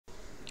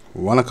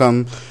வணக்கம்,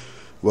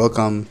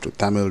 welcome to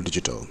Tamil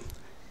digital.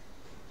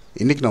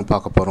 இன்றைக்கி நம்ம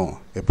பார்க்க போகிறோம்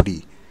எப்படி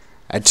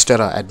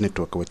Adsterra ஆட்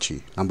நெட்வொர்க்கை வச்சு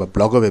நம்ம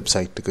பிளாகர்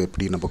வெப்சைட்டுக்கு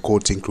எப்படி நம்ம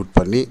கோட்ஸ் இன்க்ளூட்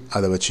பண்ணி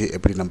அதை வச்சு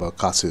எப்படி நம்ம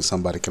காசு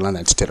சம்பாதிக்கலாம்.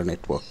 Adsterra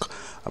நெட்வொர்க்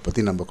அதை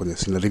பற்றி நம்ம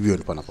கொஞ்சம் சின்ன ரிவ்யூ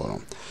பண்ண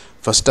போகிறோம்.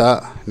 ஃபஸ்ட்டாக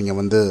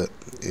நீங்கள்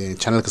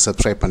சேனலுக்கு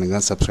சப்ஸ்கிரைப்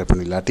பண்ணுங்கள். சப்ஸ்கிரைப்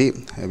பண்ணி இல்லாட்டி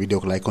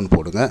வீடியோக்கு லைக் ஒன்று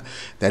போடுங்க.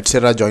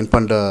 Adsterra ஜாயின்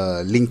பண்ணுற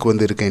லிங்க்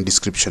இருக்குது என்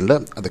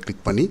டிஸ்கிரிப்ஷனில். அதை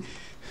கிளிக் பண்ணி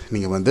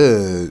நீங்கள்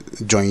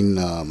ஜாயின்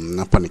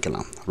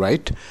பண்ணிக்கலாம்.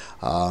 ரைட்,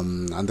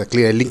 அந்த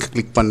லிங்க்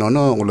கிளிக்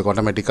பண்ணோன்னு உங்களுக்கு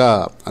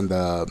ஆட்டோமேட்டிக்காக அந்த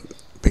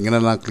இப்போ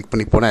எங்கேனா கிளிக்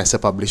பண்ணி போனால் எஸ்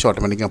பப்ளிஷர்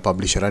ஆட்டோமேட்டிக்காக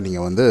பப்ளிஷராக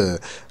நீங்கள்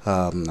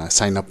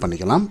சைன் அப்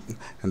பண்ணிக்கலாம்.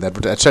 இந்த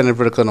Adsterra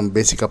நெட்வொர்க்கை நம்ம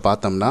பேசிக்காக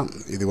பார்த்தோம்னா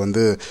இது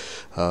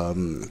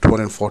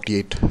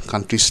 248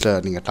 கண்ட்ரீஸில்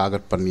நீங்கள்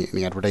டார்கெட் பண்ணி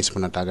நீங்கள் அட்வர்டைஸ்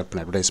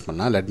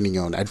பண்ணால் இல்லாட்டி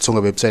நீங்கள் அட்ஸ்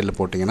உங்கள் வெப்சைட்டில்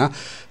போட்டிங்கன்னா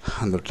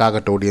அந்த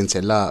டார்கெட் ஆடியன்ஸ்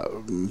எல்லா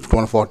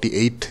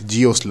 248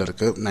 ஜியோஸில்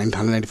இருக்குது.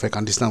 995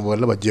 கண்ட்ரீஸ் தான்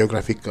வேர்ல்டில், பட்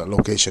ஜியோகிராஃபிக்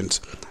லொக்கேஷன்ஸ்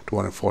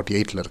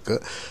 248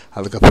 இருக்குது.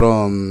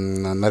 அதுக்கப்புறம்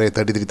நிறைய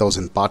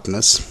 33,000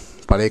 பார்ட்னர்ஸ்.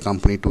 பழைய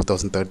கம்பெனி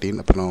 2013,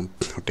 அப்புறம்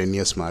 10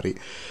 இயர்ஸ் மாதிரி.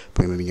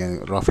 இப்போ நீங்கள்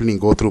ரஃப்லி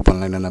நீங்கள் கோ த்ரூ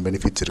பண்ணலாம் என்னென்ன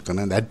பெனிஃபிட்ஸ்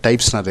இருக்குன்னு. அந்த அட்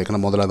டைப்ஸ் நான்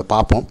இருக்குன்னு முதல்ல அதை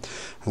பார்ப்போம்.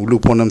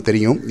 உள்ளுக்கு போனோம்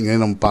தெரியும், இங்கே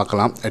நம்ம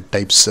பார்க்கலாம் அட்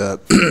டைப்ஸ்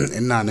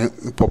என்னான்னு.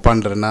 இப்போ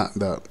பண்ணுறேன்னா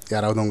இந்த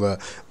யாராவது உங்கள்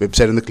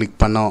வெப்சைட் கிளிக்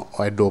பண்ணால்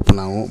அட்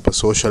ஓப்பன் ஆகும். இப்போ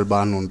சோஷியல்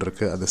பார்னு ஒன்று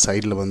இருக்குது, அது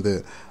சைடில்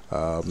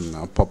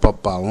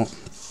பாப்அப் ஆகும்.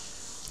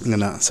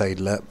 இங்கே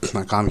சைடில்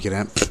நான்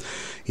காமிக்கிறேன்.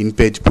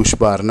 இன்பேஜ் புஷ்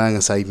பார்னால்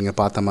எங்கள் சைட் நீங்கள்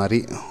பார்த்த மாதிரி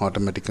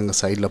ஆட்டோமேட்டிக்காக எங்கள்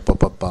சைடில்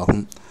பாப்அப்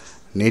ஆகும்.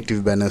 நேட்டிவ்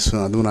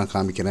பேனர்ஸும் அதுவும் நான்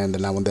காமிக்கிறேன். இந்த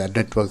நான் அட்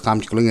நெட்வொர்க்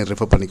காமிச்சிக்கொள்ள இங்கே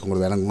ரெஃபர் பண்ணிக்கோங்க.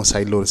 வேலைங்க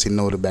சைடில் ஒரு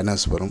சின்ன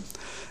பேனர்ஸ் வரும்.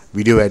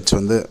 வீடியோ ஆட்ஸ்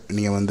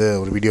நீங்கள்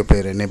ஒரு வீடியோ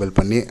பிளேயர் எனேபிள்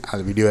பண்ணி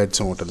அது வீடியோ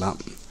ஆட்ஸும் ஓட்டலாம்.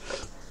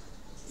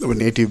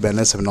 நேட்டிவ்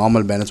பேனர்ஸ்,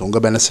 நார்மல் பேனர்ஸ்,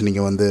 உங்கள் பேனர்ஸ்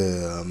நீங்கள்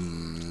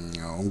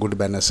உங்களோட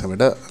பேனர்ஸை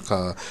விட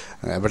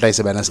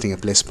அட்வர்டைஸர் பேனர்ஸ்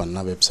நீங்கள் ப்ளேஸ்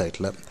பண்ணலாம்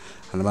வெப்சைட்டில்.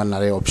 அந்த மாதிரி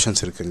நிறைய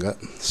ஆப்ஷன்ஸ் இருக்குங்க.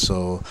 ஸோ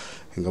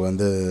இங்கே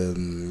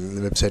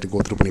வெப்சைட்டுக்கு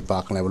கோ த்ரூ பண்ணி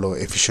பார்க்கலாம் எவ்வளோ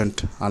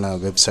எஃபிஷியன்ட் ஆன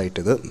வெப்சைட்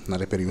இது.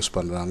 நிறைய பேர் யூஸ்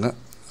பண்ணுறாங்க.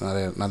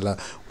 நிறைய நல்ல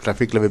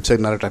ட்ராஃபிக்கில்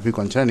வெப்சைட் நிறைய ட்ராஃபிக்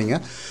வந்துச்சுன்னா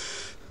நீங்கள்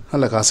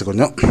நல்ல காசு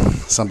கொஞ்சம்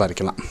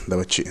சம்பாதிக்கலாம் இதை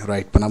வச்சு.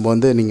 ரைட், இப்போ நம்ம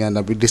நீங்கள்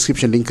அந்த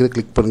டிஸ்கிரிப்ஷன் லிங்க்கு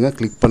கிளிக் பண்ணுங்கள்.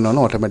 கிளிக்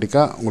பண்ணோன்னா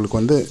ஆட்டோமேட்டிக்காக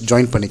உங்களுக்கு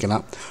ஜாயின்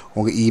பண்ணிக்கலாம்.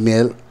 உங்கள்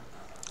இமெயில்,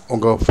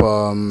 உங்கள்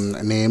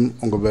நேம்,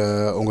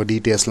 உங்கள்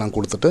டீட்டெயில்ஸ்லாம்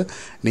கொடுத்துட்டு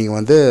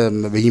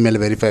நீங்கள்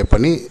இமெயில் வெரிஃபை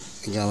பண்ணி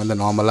நீங்கள்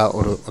நார்மலாக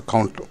ஒரு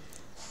அக்கௌண்ட்,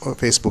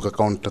 ஃபேஸ்புக்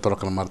அக்கௌண்ட்டை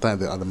திறக்கிற மாதிரி தான்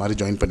இது. அது மாதிரி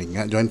ஜாயின் பண்ணிங்க.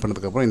 ஜாயின்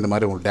பண்ணதுக்கப்புறம் இந்த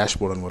மாதிரி உங்களுக்கு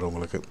டேஷ்போர்டுன்னு வரும்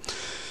உங்களுக்கு.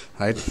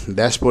 ரைட்,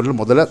 டேஷ்போர்டில்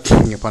முதல்ல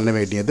நீங்கள் பண்ண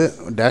வேண்டியது,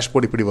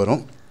 டேஷ்போர்டு இப்படி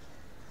வரும்.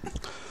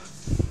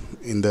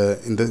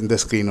 இந்த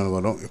ஸ்க்ரீன் ஒன்று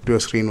வரும். இப்படி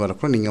ஒரு ஸ்க்ரீன்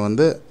வரப்போ நீங்கள்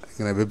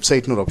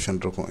வெப்சைட்னு ஒரு ஆப்ஷன்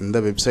இருக்கும். இந்த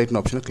வெப்சைட்னு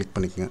ஆப்ஷனை கிளிக்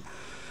பண்ணிக்கோங்க.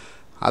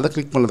 அதை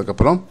கிளிக்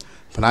பண்ணதுக்கப்புறம்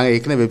இப்போ நாங்கள்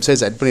ஏற்கனவே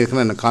வெப்சைட்ஸ் ஆட்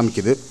பண்ணியிருக்கேன்னு எனக்கு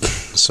காமிக்குது.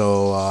 ஸோ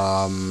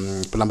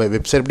இப்போ நம்ம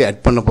வெப்சைட் எப்படி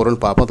ஆட் பண்ண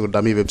போகிறோன்னு பார்ப்போம். அதுக்கு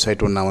டம்மி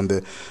வெப்சைட் ஒன்று நான்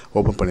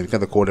ஓப்பன்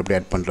பண்ணியிருக்கேன். அந்த கோட் எப்படி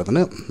ஆட்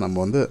பண்ணுறதுன்னு நம்ம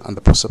அந்த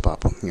ப்ரோசஸை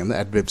பார்ப்போம். நீங்கள்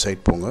ஆட்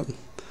வெப்சைட் போங்க.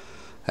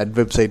 அட்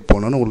வெப்சைட்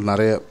போனோன்னு உங்களுக்கு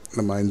நிறைய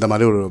இந்த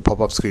மாதிரி ஒரு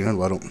பாப்அப் ஸ்க்ரீன்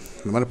வரும்.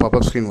 இந்த மாதிரி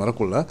பாப்அப் ஸ்க்ரீன்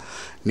வரக்குள்ள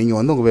நீங்கள்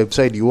உங்கள்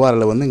வெப்சைட்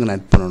யூஆர்எல் இங்கே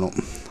ஆட் பண்ணணும்.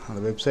 அந்த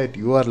வெப்சைட்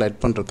யூஆர்எல் ஆட்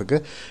பண்ணுறதுக்கு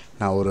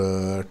நான் ஒரு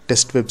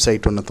டெஸ்ட்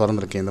வெப்சைட் ஒன்று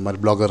திறந்துருக்கேன். இந்த மாதிரி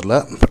பிளாகரில்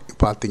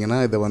பார்த்தீங்கன்னா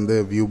இதை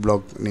வியூ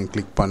பிளாக் நீங்கள்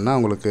கிளிக் பண்ணால்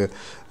உங்களுக்கு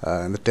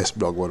இந்த டெஸ்ட்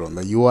பிளாக் வரும்.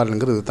 இந்த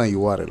யூஆர்எல்ங்கிறது இது தான்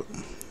யூஆர்எல்.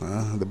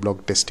 இந்த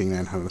பிளாக் டெஸ்டிங்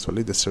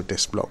சொல்லி ஜஸ்ட்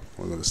டெஸ்ட் பிளாக்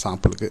ஒரு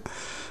சாம்பிளுக்கு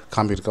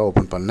காம்பியிருக்கா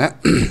ஓப்பன் பண்ணேன்.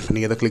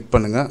 நீங்கள் இதை கிளிக்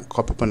பண்ணுங்கள்,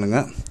 காப்பி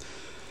பண்ணுங்கள்,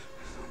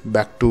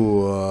 பேக் டு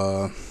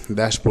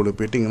டேஷ்போர்டு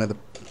போய்ட்டு இங்கே இதை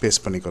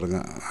பேஸ்ட் பண்ணிக்கிறோங்க.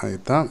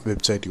 அதுதான்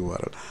வெப்சைட்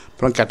யூஆர்எல்.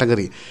 அப்புறம்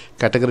கேட்டகரி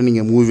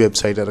நீங்கள் மூவி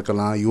வெப்சைட்டாக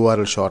இருக்கலாம்,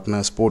 URL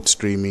shortener, sports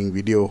streaming,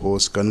 video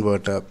host,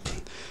 converter,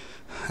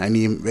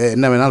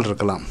 என்ன வேணாலும்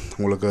இருக்கலாம்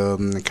உங்களுக்கு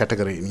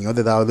கேட்டகரி.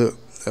 நீங்கள் ஏதாவது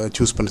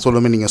சூஸ் பண்ணி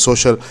சொல்லுமே. நீங்கள்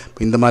சோஷியல்,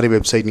 இந்த மாதிரி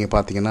வெப்சைட் நீங்கள்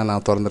பார்த்தீங்கன்னா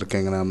நான்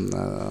திறந்துருக்கேங்க.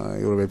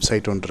 ஒரு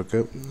வெப்சைட் ஒன்று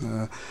இருக்குது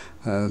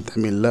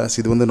தமிழில்.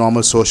 இது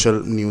நார்மல் சோஷியல்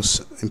நியூஸ்,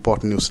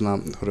 இம்பார்ட்டன்ட்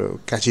நியூஸ்லாம், ஒரு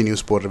கேட்சி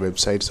நியூஸ் போடுற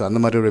வெப்சைட். ஸோ அந்த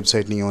மாதிரி ஒரு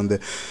வெப்சைட் நீங்கள்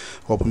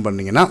ஓப்பன்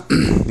பண்ணிங்கன்னா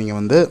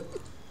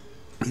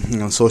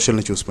நீங்கள்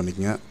சோஷியல்னு சூஸ்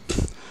பண்ணிக்கோங்க.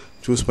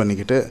 சூஸ்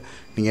பண்ணிக்கிட்டு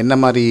நீங்கள் என்ன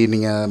மாதிரி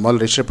நீங்கள்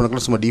முதல்ல ரெஜிஸ்டர்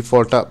பண்ணக்குள்ள சும்மா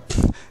டிஃபால்ட்டாக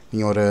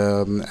நீங்கள் ஒரு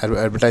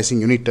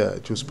அட்வர்டைஸிங் யூனிட்டை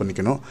சூஸ்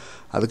பண்ணிக்கணும்.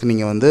 அதுக்கு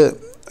நீங்கள்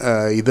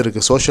இது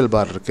இருக்குது, சோஷியல்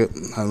பார் இருக்குது.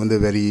 அது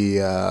வெரி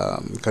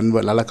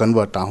நல்லா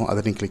கன்வெர்ட் ஆகும். அதை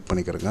நீங்கள் கிளிக்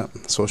பண்ணிக்கிறேங்க.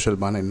 சோஷியல்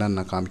பார்னு என்னன்னு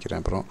நான்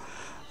காமிக்கிறேன் அப்புறம்.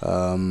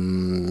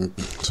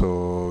 ஸோ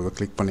இதை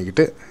கிளிக்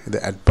பண்ணிக்கிட்டு இதை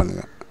ஆட்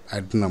பண்ணுங்கள்.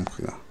 ஆட்னு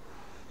அமுக்குங்க.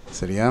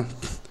 சரியா,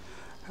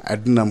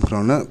 ஆட்னு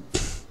அமுக்கணுன்னு.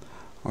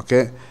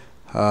 ஓகே,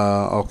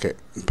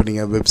 இப்போ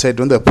நீங்கள்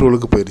வெப்சைட்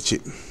அப்ரூவலுக்கு போயிடுச்சு.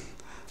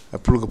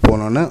 அப்ரூவலுக்கு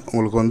போனோன்னே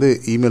உங்களுக்கு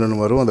இமெயில்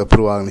ஒன்று வரும். அது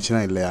அப்ரூவ்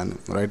ஆகுனுச்சுன்னா இல்லையான்னு.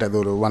 ரைட், அது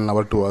ஒரு 1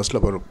 hour 2 hours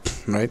வரும்.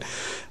 ரைட்,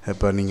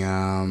 இப்போ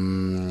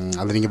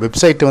நீங்கள்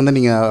வெப்சைட்டை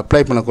நீங்கள்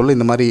அப்ளை பண்ணக்குள்ள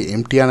இந்த மாதிரி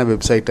எம்டியான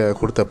வெப்சைட்டை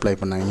கொடுத்து அப்ளை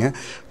பண்ணாங்க.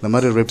 இந்த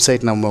மாதிரி ஒரு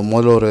வெப்சைட் நம்ம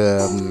முதல்ல ஒரு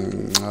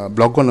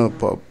பிளாக்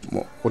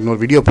இன்னொரு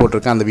வீடியோ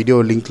போட்டிருக்கேன். அந்த வீடியோ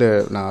லிங்க்கில்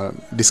நான்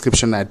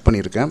டிஸ்கிரிப்ஷனில் ஆட்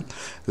பண்ணியிருக்கேன்.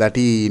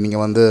 இல்லாட்டி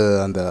நீங்கள்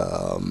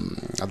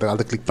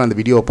அதை கிளிக் பண்ணி அந்த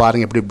வீடியோவை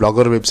பாருங்கள். எப்படி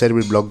பிளாகர் வெப்சைட்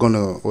எப்படி பிளாக்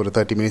ஒன்று ஒரு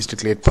 30 minutes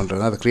க்ரியேட்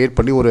பண்ணுறது. அதை க்ரியேட்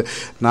பண்ணி ஒரு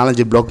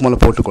 4-5 பிளாக் மேலே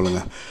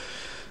போட்டுக்கொள்ளுங்க.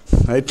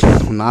 ரைட்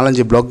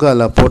 4-5 ப்ளாக்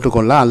அதில்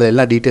போட்டுக்கொள்ளலாம். அதில்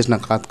எல்லா டீட்டெயில்ஸ்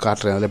நான்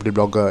காட்டுறேன். அதில் எப்படி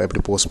ப்ளாகை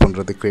எப்படி போஸ்ட்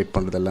பண்ணுறது, க்ரியேட்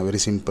பண்ணுறது எல்லாம்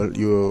வெரி சிம்பிள்.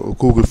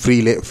 கூகுள்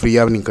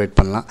ஃப்ரீயாக நீங்கள் க்ரியேட்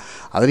பண்ணலாம்.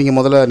 அதை நீங்கள்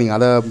முதல்ல நீங்கள்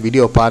அதை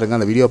வீடியோ பாருங்கள்.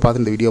 அந்த வீடியோ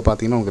பார்த்து இந்த வீடியோ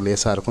பார்த்தீங்கன்னா உங்களுக்கு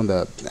லேசாக இருக்கும். இந்த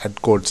அட்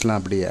கோட்ஸ்லாம்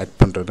அப்படி ஆட்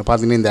பண்ணுறது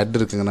பார்த்தீங்கன்னா இந்த அட்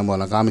இருக்குங்க. நம்ம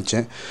நான்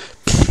காமிச்சேன்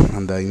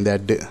இந்த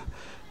அட்டு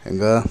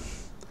எங்கே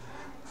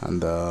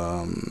அந்த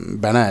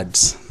பேனர்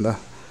ஆட்ஸ் இந்த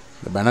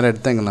பேனர்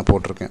ஆட் தான் இங்கே நான்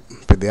போட்டிருக்கேன்.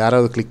 இப்போ இது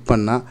யாராவது கிளிக்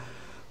பண்ணால்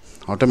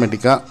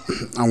ஆட்டோமேட்டிக்காக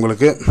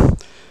அவங்களுக்கு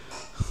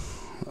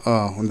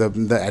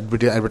இந்த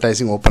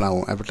அட்வர்டைஸிங் ஓப்பன்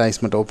ஆகும்.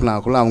 அட்வர்டைஸ்மெண்ட் ஓப்பன்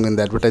ஆகக்குள்ள அவங்க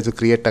இந்த அட்வர்டைஸிங்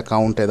க்ரியேட்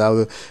அக்கௌண்ட்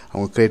ஏதாவது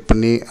அவங்க க்ரியேட்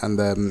பண்ணி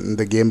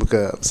இந்த கேமுக்கு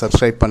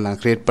சப்ஸ்கிரைப்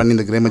க்ரியேட் பண்ணி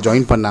இந்த கேமை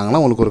ஜாயின்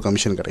பண்ணாங்கன்னா உங்களுக்கு ஒரு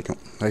கமிஷன் கிடைக்கும்.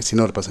 ரைட்,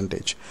 இன்னொரு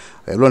பர்சன்டேஜ்.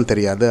 எவ்வளோன்னு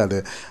தெரியாது, அது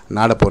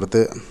நாடை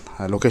பொறுத்து,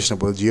 லொக்கேஷனை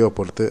பொறுத்து, ஜியோ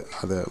பொறுத்து,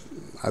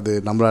 அது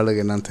நம்மளால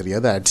என்னன்னு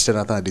தெரியாது.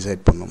 அட்ஸ்டெரா தான்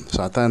டிசைட் பண்ணும். ஸோ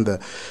அதான் இந்த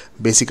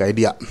பேசிக்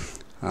ஐடியா.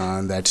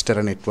 இந்த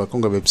அட்ஸ்டெரா நெட்வொர்க்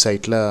உங்கள்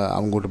வெப்சைட்டில்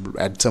அவங்களோட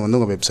அட்ஸை வந்து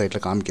உங்கள்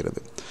வெப்சைட்டில்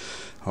காமிக்கிறது.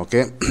 ஓகே,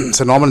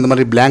 ஸோ நார்மல் இந்த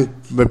மாதிரி பிளாங்க்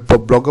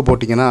ப்ளாக்கை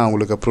போட்டிங்கன்னா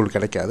உங்களுக்கு அப்ரூவல்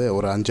கிடைக்காது.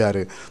 ஒரு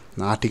 5-6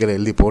 ஆர்டிக்கல்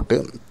எழுதி போட்டு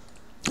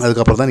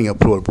அதுக்கப்புறம் தான் நீங்கள்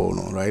அப்ரூவல்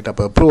போகணும். ரைட்,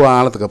 அப்போ அப்ரூவ்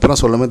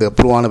ஆனதுக்கப்புறம் சொல்லும்போது இது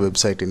அப்ரூவான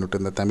வெப்சைட் இன்னும்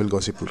இந்த தமிழ்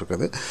காசிப்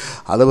இருக்குது.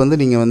 அதை வந்து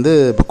நீங்கள் வந்து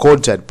இப்போ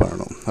கோட்ஸ் ஆட்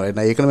பண்ணணும். ரைட்,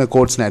 நான் ஏற்கனவே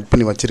கோட்ஸ் நான் ஆட்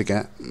பண்ணி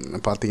வச்சுருக்கேன்.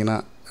 பார்த்தீங்கன்னா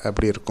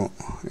எப்படி இருக்கும்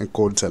என்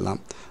கோட்ஸ்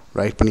எல்லாம்.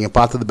 ரைட், இப்போ நீங்கள்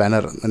பார்த்தது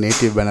பேனர்,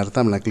 நேட்டிவ் பேனர்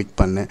தான் நான் கிளிக்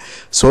பண்ணேன்.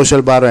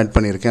 சோஷியல் பார் ஆட்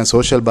பண்ணியிருக்கேன்.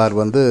 சோஷியல் பார்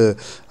வந்து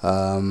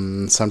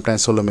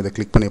சம்டைம்ஸ் சொல்லும், இதை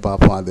கிளிக் பண்ணி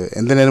பார்ப்போம். அது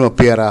எந்த நேரம்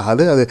அப்பியர்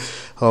ஆகாது. அது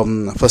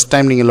ஃபஸ்ட்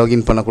டைம் நீங்கள்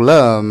லாகின் பண்ணக்குள்ளே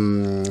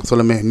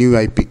சொல்லுமே நியூ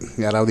ஐபி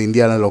யாராவது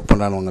இந்தியாவில் லாக்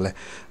பண்ணுறானுங்களே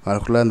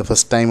வரக்குள்ளே அந்த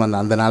ஃபஸ்ட் டைம்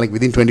அந்த நாளைக்கு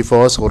வித்தின் 24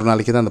 hours ஒரு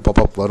நாளைக்கு தான் அந்த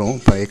பாப்அப் வரும்.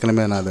 இப்போ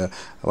ஏற்கனவே நான் அதை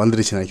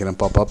வந்துருச்சு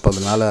நினைக்கிறேன் பாப்அப்.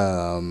 அதனால்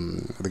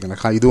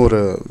அதுக்கு இதுவும்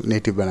ஒரு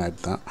நேட்டிவ் பேனர்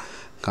ஆட் தான்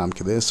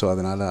காமிக்குது. ஸோ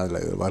அதனால்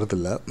அதில்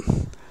வருதில்லை.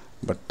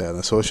 பட்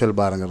அந்த சோஷியல்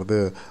பாருங்கிறது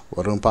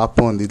வரும்.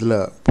 பார்ப்போம், அந்த இதில்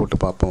போட்டு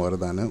பார்ப்போம்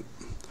வருதான்னு.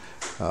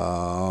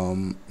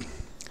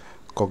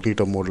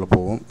 காக்னிட்டோ மோடில்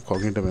போவோம்.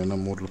 காக்னிட்டோ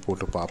வேணும் மோடில்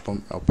போட்டு பார்ப்போம்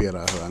அப்பியர்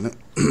ஆகுதான்னு.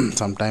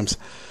 சம்டைம்ஸ்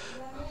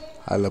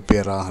அதில்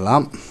அப்பியர்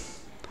ஆகலாம்.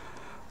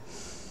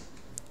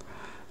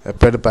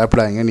 எப்போ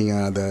பயப்படாங்க.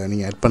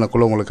 நீங்கள் ஆட்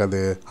பண்ணக்குள்ளே உங்களுக்கு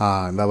அது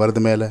இந்த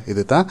வருது மேலே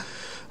இது தான்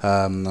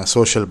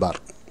சோஷியல் பார்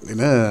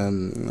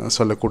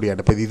சொல்லக்கூடிய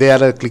இப்போ இதை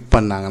யாராவது கிளிக்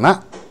பண்ணாங்கன்னா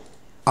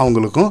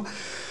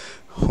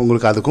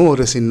உங்களுக்கு அதுக்கும்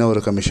ஒரு சின்ன ஒரு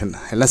கமிஷன்.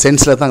 எல்லாம்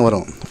சென்ஸில் தான்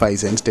வரும். 5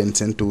 cents 10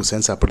 cents 2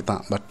 cents அப்படி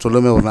தான். பட்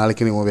சொல்லுமே ஒரு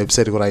நாளைக்கு நீங்கள்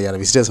வெப்சைட்டுக்கு ஒரு 5000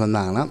 விசிட்டர்ஸ்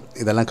வந்தாங்கன்னா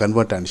இதெல்லாம்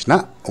கன்வெர்ட் ஆனிச்சுன்னா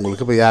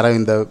உங்களுக்கு இப்போ யாராவது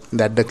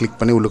இந்த அட்டை கிளிக்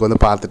பண்ணி உங்களுக்கு வந்து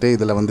பார்த்துட்டு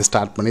இதில் வந்து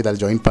ஸ்டார்ட் பண்ணி இதில்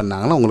ஜாயின்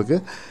பண்ணாங்கன்னா உங்களுக்கு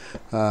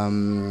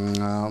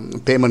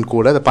பேமெண்ட்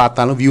கூட அதை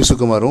பார்த்தாலும்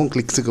வியூஸுக்கும் வரும்,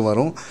 கிளிக்ஸுக்கும்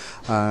வரும்,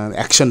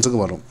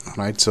 ஆக்ஷன்ஸுக்கும் வரும்.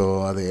 ரைட், ஸோ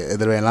அது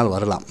எதில் வேணாலும்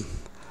வரலாம்.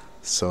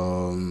 ஸோ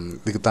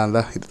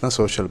இதுதான்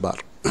social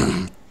bar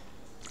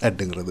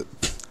அட்டுங்கிறது.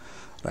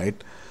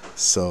 Right,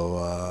 so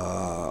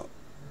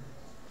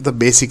the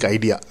basic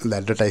idea இந்த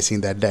அட்வர்டைஸிங்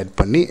இந்த அட்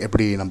பண்ணி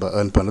எப்படி நம்ம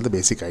ஏர்ன் பண்ணுறது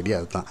பேசிக் ஐடியா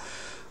அதுதான்.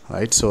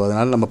 ரைட், ஸோ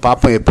அதனால் நம்ம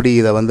பார்ப்போம் எப்படி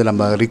இதை வந்து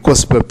நம்ம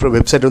ரிக்வஸ்ட்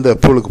வெப்சைட் வந்து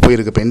அப்ரூவலுக்கு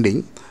போயிருக்கு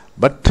பெண்டிங்.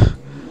 பட்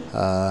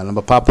நம்ம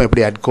பார்ப்போம்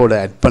எப்படி அட் கோடை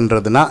ஆட்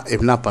பண்ணுறதுனா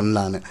என்ன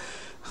பண்ணலான்னு.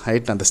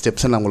 ரைட், அந்த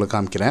ஸ்டெப்ஸை நான் உங்களுக்கு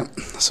காமிக்கிறேன்.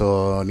 ஸோ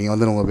நீங்கள்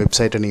வந்து உங்கள்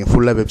வெப்சைட்டை நீங்கள்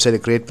ஃபுல்லாக வெப்சைட்டை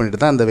க்ரியேட் பண்ணிட்டு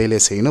தான் அந்த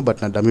வேலையை செய்யணும்.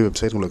 பட் நான் டம்மி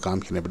வெப்சைட் உங்களுக்கு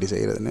காமிக்கிறேன் எப்படி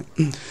செய்கிறதுன்னு.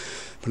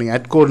 இப்போ நீங்கள்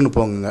அட் கோடுன்னு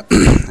போங்க.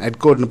 அட்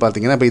கோடுன்னு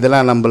பார்த்தீங்கன்னா இப்போ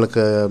இதெல்லாம்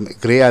நம்மளுக்கு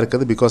க்ரேயாக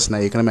இருக்குது. பிகாஸ்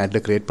நான் ஏற்கனவே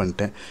அட்டை க்ரியேட்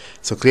பண்ணிட்டேன்.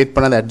 ஸோ க்ரியேட்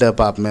பண்ண அந்த அட்டை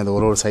பார்ப்போமே அந்த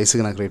ஒரு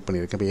சைஸுக்கு நான் க்ரியேட்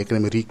பண்ணியிருக்கேன். இப்போ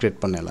ஏற்கனவே ரீக்ரியேட்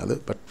பண்ணல அது.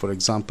 பட் ஃபார்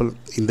எக்ஸாம்பிள்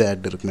இந்த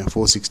அட் இருக்குமே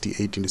 460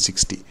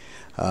 8x60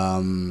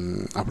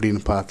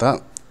 அப்படின்னு பார்த்தா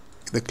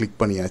இதை கிளிக்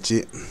பண்ணியாச்சு.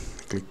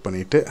 கிளிக்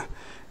பண்ணிவிட்டு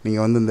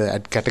நீங்கள் வந்து இந்த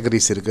அட்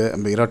கேட்டகரிஸ் இருக்குது.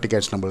 நம்ம எரோட்டிக்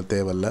ஆட்ஸ் நம்மளுக்கு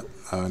தேவையில்லை.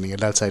 நீங்கள்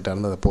அடல்ட் சைட்டாக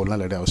இருந்தால் அதை போடலாம்,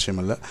 இல்லாட்டி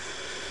அவசியம் இல்லை.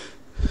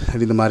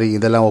 இந்த மாதிரி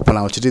இதெல்லாம்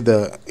ஓப்பனாக வச்சுட்டு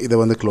இதை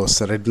வந்து க்ளோஸ்.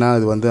 ரெட்னா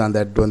இது வந்து அந்த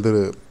அட் வந்து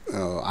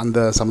அந்த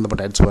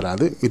சம்மந்தப்பட்ட அட்ஸ்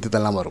வராது,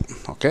 இதெல்லாம் வரும்.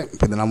 ஓகே,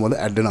 இப்போ இதை நம்ம வந்து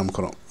அட்டு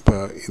நமக்குறோம். இப்போ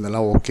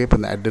இதெல்லாம் ஓகே. இப்போ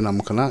இந்த அட்டு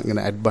நமக்குன்னா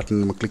இங்கே அட்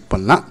பட்டன் நம்ம கிளிக்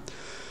பண்ணால்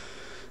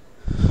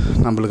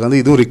நம்மளுக்கு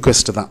வந்து இதுவும்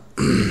ரிக்வெஸ்ட்டு தான்.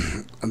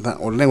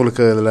 அதுதான் உடனே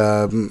உங்களுக்கு இதில்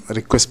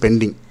ரிக்வெஸ்ட்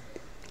பெண்டிங்.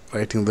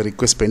 ரைட், இந்த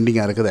ரிக்வெஸ்ட்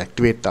பெண்டிங்காக இருக்குது.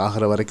 ஆக்டிவேட்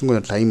ஆகிற வரைக்கும்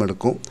கொஞ்சம் டைம்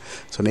எடுக்கும்.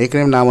 ஸோ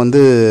ஏற்கனவே நான்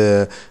வந்து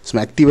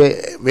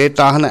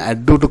ஆக்டிவேட் ஆகின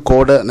அட் டு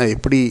கோடை நான்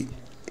எப்படி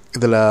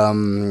இதில்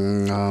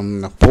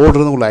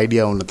போடுறது உங்களுக்கு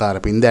ஐடியா ஒன்று தான்.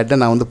 இப்போ இந்த அட்டை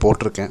நான் வந்து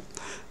போட்டிருக்கேன்.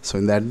 ஸோ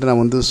இந்த அட்டை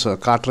நான் வந்து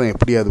காட்டுறேன்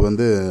எப்படி அது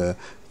வந்து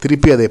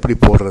திருப்பி அதை எப்படி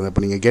போடுறது.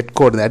 இப்போ நீங்கள் கெட்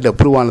கோட் இந்த அட்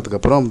அப்ரூவ்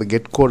ஆனதுக்கப்புறம் இந்த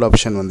கெட் கோட்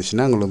ஆப்ஷன்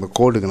வந்துச்சுன்னா உங்களுக்கு இந்த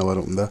கோடுங்க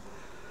வரும். இந்த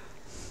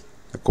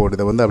கோடு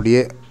இதை வந்து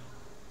அப்படியே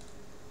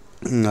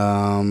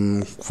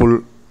ஃபுல்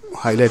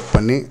ஹைலைட்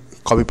பண்ணி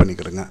காப்பி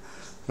பண்ணிக்கிறேங்க.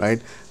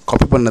 ரைட்,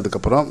 காப்பி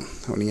பண்ணதுக்கப்புறம்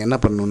நீங்கள் என்ன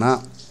பண்ணணுன்னா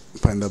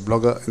இப்போ இந்த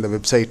ப்ளாகர் இந்த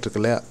வெப்சைட்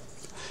இருக்குல்ல,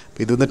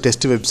 இது வந்து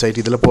டெஸ்ட் வெப்சைட்.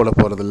 இதில் போட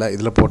போகிறதில்ல.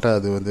 இதில் போட்டால்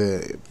அது வந்து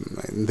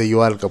இந்த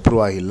யூஆருக்கு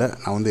அப்ரூவ் ஆகில்லை.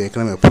 நான் வந்து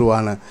ஏற்கனவே அப்ரூவ்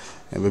ஆன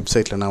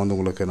வெப்சைட்டில் நான் வந்து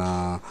உங்களுக்கு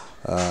நான்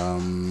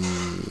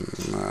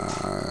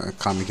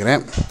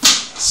காமிக்கிறேன்.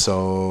 ஸோ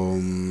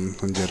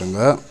கொஞ்சம் இருங்க.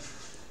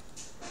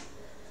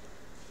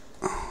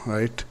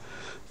 ரைட்,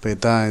 இப்போ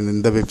இதுதான்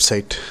இந்த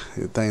வெப்சைட்.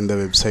 இதுதான் இந்த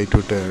வெப்சைட்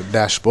விட்டு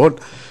டேஷ்போர்ட்.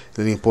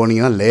 இது நீங்கள்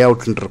போனீங்கன்னா லே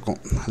அவுட்னு இருக்கும்.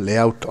 லே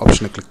அவுட்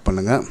ஆப்ஷனை கிளிக்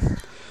பண்ணுங்கள்.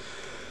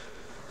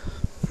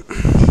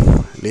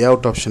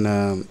 லேஅவுட் ஆப்ஷனை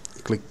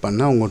கிளிக்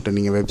பண்ணால் உங்கள்கிட்ட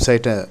நீங்கள்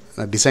வெப்சைட்டை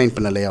டிசைன்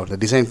பண்ண லேஅவுட்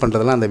டிசைன்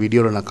பண்ணுறதெல்லாம் அந்த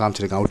வீடியோவில் நான்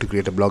காமிச்சிருக்கேன். Have to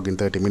create a blog in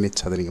 30 minutes.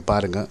 அதை நீங்கள்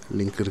பாருங்கள்,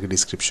 லிங்க் இருக்குது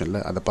டிஸ்கிரிப்ஷனில்.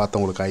 அதை பார்த்து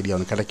உங்களுக்கு ஐடியா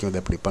ஒன்று கிடைக்கும், இது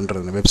எப்படி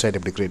பண்ணுறது, வெப்சைட்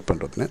எப்படி க்ரியேட்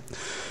பண்ணுறதுன்னு.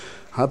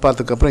 அதை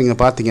பார்த்ததுக்கப்புறம் இங்கே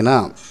பார்த்தீங்கன்னா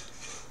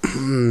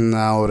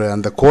நான் ஒரு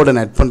அந்த கோடை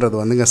ஆட் பண்ணுறது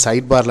வந்து இங்கே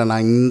சைட் பாரில்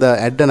நான் இந்த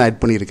ஆட்டை நான் ஆட்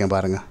பண்ணியிருக்கேன்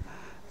பாருங்கள்.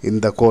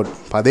 இந்த கோட்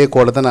அதே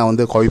கோடை தான் நான்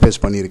வந்து காப்பி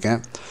பேஸ்ட் பண்ணியிருக்கேன்.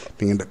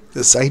 நீங்கள்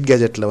இந்த சைட்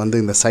கேஜெட்டில் வந்து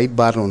இந்த சைட்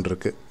பார்னு ஒன்று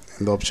இருக்குது.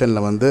 இந்த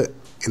ஆப்ஷனில் வந்து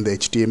இந்த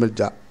HTML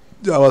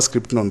ஜாவா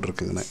ஸ்கிரிப்ட்னு ஒன்று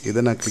இருக்குங்கண்ணா. இதை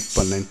நான் கிளிக்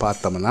பண்ணேன்னு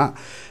பார்த்தோம்னா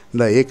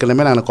இந்த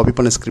ஏற்கனவே நான் காப்பி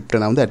பண்ண ஸ்கிரிப்டை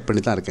நான் வந்து ஆட்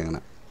பண்ணி தான்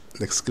இருக்கேங்கண்ணா.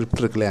 இந்த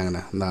ஸ்கிரிப்ட் இருக்கு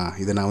இல்லையாங்கண்ணா,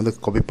 இதை நான் வந்து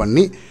காப்பி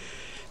பண்ணி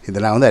இதை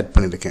நான் வந்து ஆட்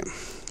பண்ணியிருக்கேன்.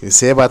 இது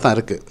சேவாக தான்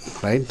இருக்குது,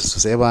 ரைட். ஸோ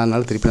சேவ்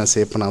ஆனாலும் திருப்பி நான்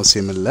சேவ் பண்ண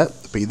அவசியம் இல்லை.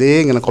 இப்போ இதே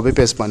இங்கே நான் காப்பி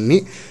பேஸ்ட் பண்ணி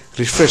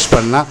ரிஃப்ரெஷ்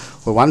பண்ணால்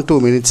ஒரு 1-2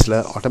 மினிட்ஸில்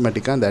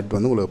ஆட்டோமேட்டிக்காக அந்த ஆட்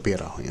வந்து உங்களுக்கு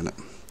அப்பியர் ஆகும். ஏன்னா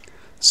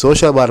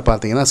சோஷியல் பார்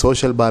பார்த்தீங்கன்னா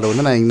சோஷியல் பார்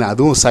வந்து நான் இங்கே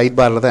அதுவும் சைட்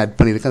பாரில் தான் ஆட்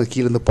பண்ணியிருக்கேன். அது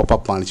கீழேருந்து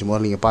பாப்அப் ஆனிச்சு.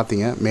 முதல்ல நீங்கள்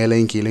பார்த்தீங்க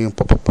மேலேயும் கீழேயும்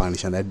பாப்அப்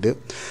ஆனிச்சு அந்த ஆட்டு.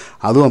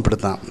 அதுவும் அப்படி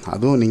தான்.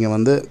 அதுவும் நீங்கள்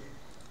வந்து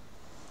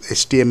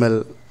HTML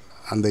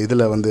அந்த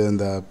இதில் வந்து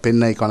இந்த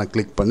பென் ஐக்கானை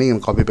கிளிக் பண்ணி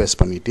காப்பி பேஸ்ட்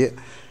பண்ணிவிட்டு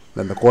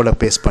அந்த கோடை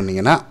பேஸ்ட்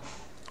பண்ணிங்கன்னா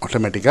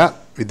ஆட்டோமேட்டிக்காக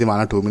வித்தின்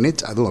 1-2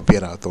 மினிட்ஸ் அதுவும்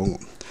அப்பியர் ஆக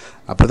தோங்கும்.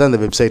 அப்படி தான் இந்த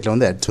வெப்சைட்டில்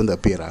வந்து ஆட்ஸ் வந்து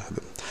அப்பியர்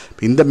ஆகுது.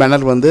 இப்போ இந்த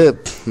பேனர் வந்து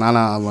நான்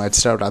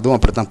Adsterra அதுவும்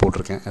அப்படி தான்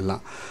போட்டிருக்கேன்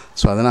எல்லாம்.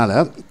 ஸோ அதனால்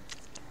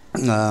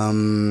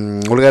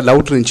உங்களுக்கு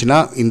டவுட் இருந்துச்சுன்னா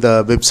இந்த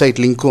வெப்சைட்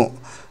லிங்க்கும்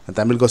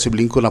தமிழ் காசிப்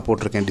லிங்க்கும் நான்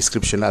போட்டிருக்கேன்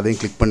டிஸ்கிரிப்ஷனில். அதையும்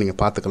கிளிக் பண்ணி நீங்கள்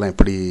பார்த்துக்கலாம்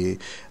எப்படி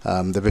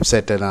இந்த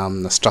வெப்சைட்டை நான்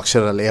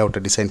ஸ்ட்ரக்சரல்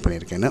லேஅவுட்டை டிசைன்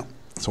பண்ணியிருக்கேன்னு.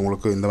 ஸோ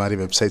உங்களுக்கு இந்த மாதிரி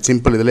வெப்சைட்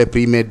சிம்பிள் இதில்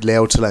ப்ரீமேட்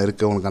லேஅவுட்ஸ்லாம்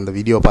இருக்குது. உங்களுக்கு அந்த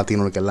வீடியோ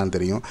பார்த்தீங்கன்னா உங்களுக்கு எல்லாம்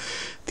தெரியும்.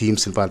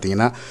 தீம்ஸ்ன்னு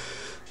பார்த்தீங்கன்னா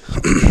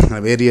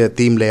வேரிய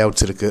தீம்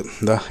லேஅவுட்ஸ் இருக்குது.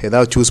 இந்த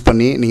ஏதாவது சூஸ்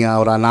பண்ணி நீங்கள்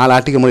ஒரு 4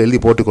 ஆர்டிக்கல் மூலம் எழுதி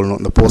போட்டுக்கொள்ளணும்.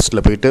 இந்த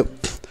போஸ்ட்டில் போய்ட்டு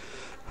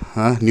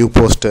நியூ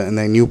போஸ்ட்டு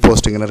இந்த நியூ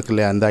போஸ்ட்டுங்கிற இருக்கு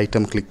இல்லையா, அந்த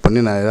ஐட்டம் கிளிக் பண்ணி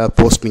நான் ஏதாவது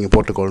போஸ்ட் நீங்கள்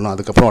போட்டுக்கொள்ளணும்.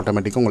 அதுக்கப்புறம்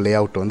ஆட்டோமேட்டிக்காக உங்கள்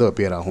லேஅவுட் வந்து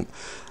அப்பியர் ஆகும்.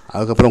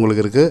 அதுக்கப்புறம்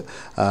உங்களுக்கு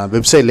இருக்குது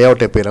வெப்சைட்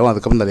லேஅவுட் அப்பியர் ஆகும்.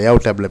 அதுக்கப்புறம் இந்த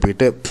லேஅவுட் டேப்பில்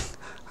போய்ட்டு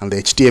அந்த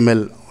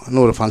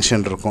HTMLனு ஒரு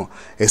ஃபங்க்ஷன் இருக்கும்.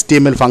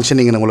 HTML ஃபங்க்ஷன்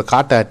நீங்கள் உங்களுக்கு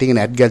காட்டாட்டி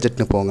நீங்கள் ஆட்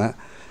கேஜெட்னு போங்க.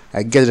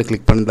 ஆட் கேஜெட்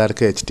கிளிக் பண்ணி தான்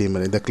இருக்குது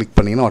HTML. இதை கிளிக்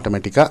பண்ணிங்கன்னா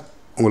ஆட்டோமேட்டிக்காக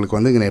உங்களுக்கு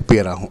வந்து இங்கே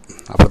அப்பியர் ஆகும்.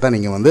 அப்போ தான்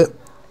நீங்கள் வந்து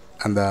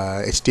அந்த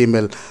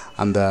HTML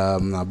அந்த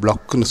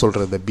பிளாக்னு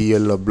சொல்கிறது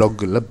BL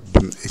பிளாக் இல்லை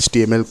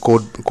HTML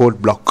கோட்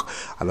பிளாக்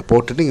அதை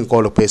போட்டுட்டு நீங்கள்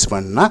கோடை பேஸ்ட்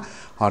பண்ணால்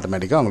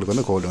ஆட்டோமேட்டிக்காக உங்களுக்கு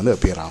வந்து கோடு வந்து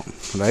அப்பியர் ஆகும்,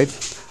 ரைட்.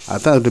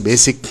 அதுதான் ஒரு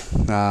பேசிக்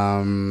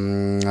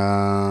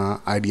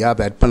ஐடியா.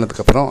 அதை ஆட்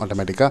பண்ணதுக்கப்புறம்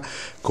ஆட்டோமேட்டிக்காக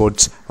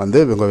கோட்ஸ் வந்து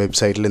உங்கள்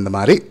வெப்சைட்டில் இந்த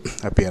மாதிரி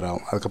அப்பியர்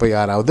ஆகும். அதுக்கப்புறம்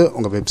யாராவது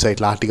உங்கள்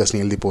வெப்சைட்டில் ஆர்டிகல்ஸ்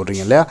நீங்கள் எழுதி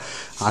போடுறீங்க இல்லையா,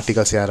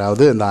 ஆர்டிகல்ஸ்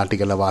யாராவது இந்த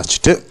ஆர்டிக்கலை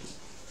வாசிச்சுட்டு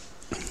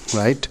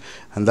ரைட்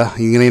அந்த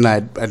இங்கேயும்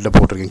நான் ஆட்டில்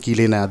போட்டிருக்கேன்,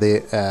 கீழே நான் அதே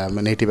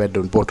நேட்டிவ் ஆட்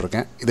ஒன்று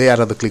போட்டிருக்கேன். இதே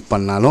யாராவது கிளிக்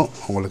பண்ணாலும்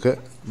உங்களுக்கு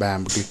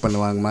கிளிக்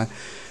பண்ணுவாங்க.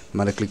 இந்த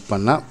மாதிரி கிளிக்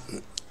பண்ணால்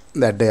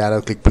இந்த ஆட்டை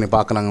யாராவது கிளிக் பண்ணி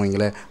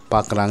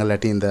பார்க்குறாங்க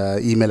இல்லாட்டி இந்த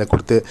இமெயிலை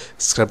கொடுத்து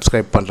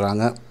சப்ஸ்கிரைப்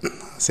பண்ணுறாங்க,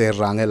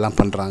 சேர்றாங்க, எல்லாம்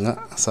பண்ணுறாங்க.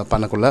 ஸோ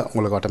பண்ணக்குள்ளே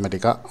உங்களுக்கு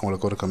ஆட்டோமேட்டிக்காக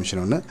உங்களுக்கு ஒரு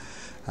கமிஷன் ஒன்று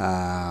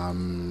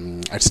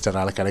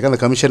Adsterra கிடைக்கும். அந்த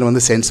கமிஷன்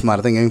வந்து சென்ஸ்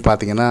மாதிரி தான். இங்கே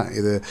பார்த்தீங்கன்னா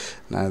இது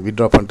நான்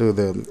வித்ட்ரா பண்ணிட்டு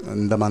இது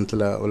இந்த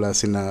மந்தில் உள்ள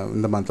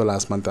இந்த மந்த்தோ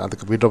லாஸ்ட் மந்த்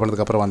அதுக்கு வித்ட்ரா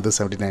பண்ணதுக்கப்புறம் வந்து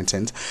 79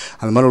 cents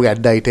அந்த மாதிரி உங்களுக்கு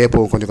ஆட் ஆகிட்டே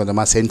போகும். கொஞ்சம்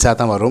கொஞ்சமாக சென்ஸாக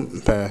தான் வரும்.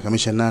 இப்போ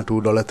கமிஷன்னா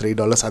 $2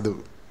 $3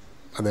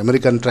 அது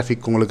அமெரிக்கன்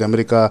டிராஃபிக் உங்களுக்கு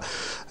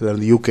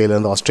அமெரிக்காவிலேருந்து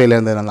யூகேலேருந்து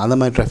ஆஸ்திரேலியாலேருந்து அந்த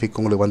மாதிரி டிராஃபிக்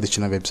உங்களுக்கு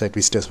வந்துச்சுன்னா வெப்சைட்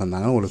விசிட்டர்ஸ்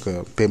வந்தாங்கன்னா உங்களுக்கு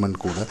பேமெண்ட்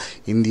கூட.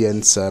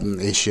 இந்தியன்ஸ்,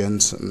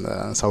 ஏஷியன்ஸ்,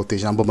 சவுத்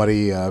ஏஷியா நம்ம மாதிரி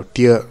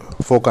Tier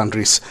 4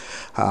 countries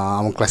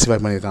அவங்க கிளாஸிஃபை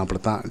பண்ணியிருக்காங்க.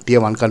 அப்படி தான்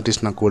Tier 1 countries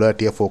கூட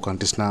Tier 4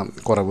 countries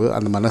குறைவு.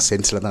 அந்த மாதிரிலாம்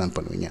சென்ஸில் தான்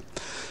பண்ணுவீங்க.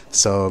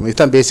 ஸோ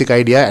இதுதான் பேசிக்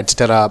ஐடியா.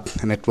 Adsterra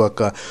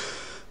நெட்வொர்க்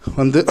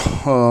வந்து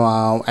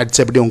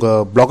ஆட்ஸ் எப்படி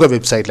உங்கள் ப்ளாகர்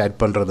வெப்சைட்டில் ஆட்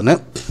பண்ணுறதுன்னு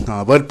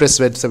WordPress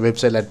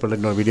வெப்சைட்டில் ஆட் பண்ணுற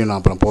இன்னொரு வீடியோ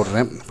நான் அப்புறம்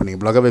போடுறேன். இப்போ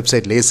நீங்கள் ப்ளாகர்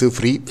வெப்சைட் லேஸு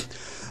ஃப்ரீ,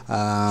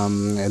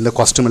 எந்த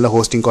காஸ்ட்டும் இல்லை,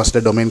 ஹோஸ்டிங் காஸ்ட்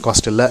இல்லை, டொமைன்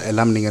காஸ்ட் இல்லை,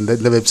 எல்லாம் நீங்கள்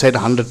இந்த வெப்சைட்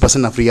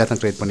 100% நான் ஃப்ரீயாக தான்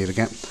க்ரியேட்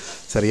பண்ணியிருக்கேன்.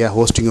 சரியா,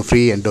 ஹோஸ்டிங்கும்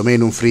ஃப்ரீ, என்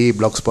டொமைனும் ஃப்ரீ,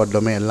 பிளாக் ஸ்பாட்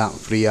டொமைன் எல்லாம்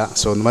ஃப்ரீயாக.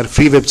 ஸோ இந்த மாதிரி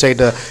ஃப்ரீ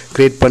வெப்சைட்டை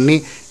க்ரியேட் பண்ணி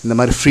இந்த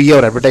மாதிரி ஃப்ரீயாக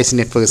ஒரு அட்வர்டைஸிங்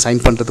நெட்வொர்க்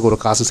சைன் பண்ணுறதுக்கு ஒரு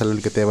காசும்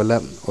செலவழிக்க தேவையில்லை,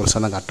 ஒரு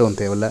சொன்னாங்க அட்டவும்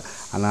தேவையில்லை.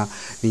 ஆனால்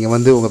நீங்கள்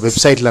வந்து உங்கள்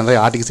வெப்சைட்டில் நிறைய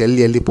ஆர்டிகல்ஸ்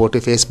எழுதி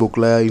போட்டு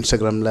ஃபேஸ்புக்கில்,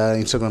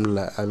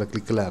 இன்ஸ்டாகிராமில் அதில்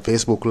கிளிக்கில்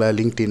ஃபேஸ்புக்கில்,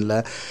 லிங்க்டின்ல,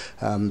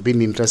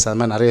 Pinterest அது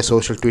மாதிரி நிறைய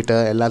சோஷியல்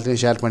ட்விட்டர்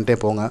எல்லாத்தையும் ஷேர் பண்ணிட்டே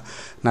போங்க.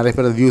 நிறைய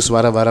பேர் வியூஸ்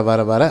வர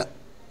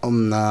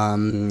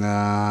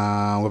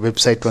உங்கள்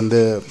வெப்சைட் வந்து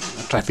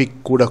டிராஃபிக்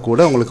கூட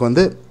உங்களுக்கு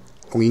வந்து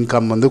உங்கள்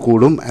இன்கம் வந்து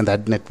கூடும். அந்த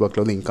அட்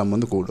நெட்வொர்க்கில் வந்து இன்கம்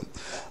வந்து கூடும்,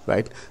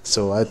 ரைட். ஸோ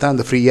அதுதான்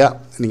அந்த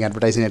ஃப்ரீயாக நீங்கள்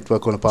அட்வர்டைசிங்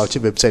நெட்வொர்க் ஒன்று பாவிச்சு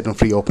வெப்சைட் ஒன்று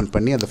ஃப்ரீ ஓப்பன்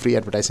பண்ணி அந்த ஃப்ரீ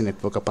அட்வர்டைசிங்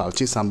நெட்வொர்க்கை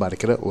பாவிச்சு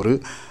சம்பாதிக்கிற ஒரு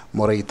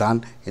முறை தான்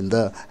இந்த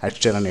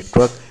Adsterra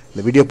நெட்வொர்க்.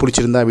 இந்த வீடியோ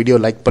பிடிச்சிருந்தா வீடியோ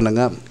லைக்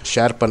பண்ணுங்கள்,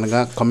 ஷேர்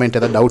பண்ணுங்கள், கமெண்ட்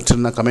ஏதாவது டவுட்ஸ்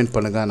இருந்தால் கமெண்ட்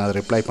பண்ணுங்கள், நான் அதை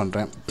ரிப்ளை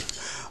பண்ணுறேன்.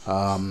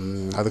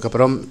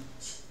 அதுக்கப்புறம்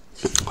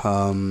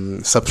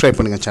சப்ஸ்கிரைப்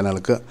பண்ணுங்கள்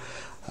சேனலுக்கு.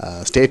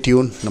 Stay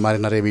tune. இந்த மாதிரி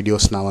நிறைய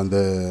வீடியோஸ் நான் வந்து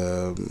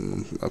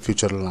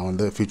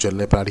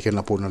ஃப்யூச்சரில் இப்போ அடிக்கடி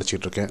நான் போட்டு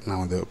நடிச்சிட்ருக்கேன்.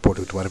 நான் வந்து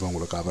போட்டுக்கிட்டு வரேன்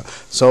உங்களுக்காக.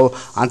 So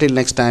until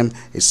next time,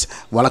 it's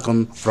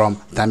வணக்கம் from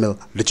Tamil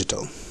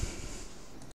Digital.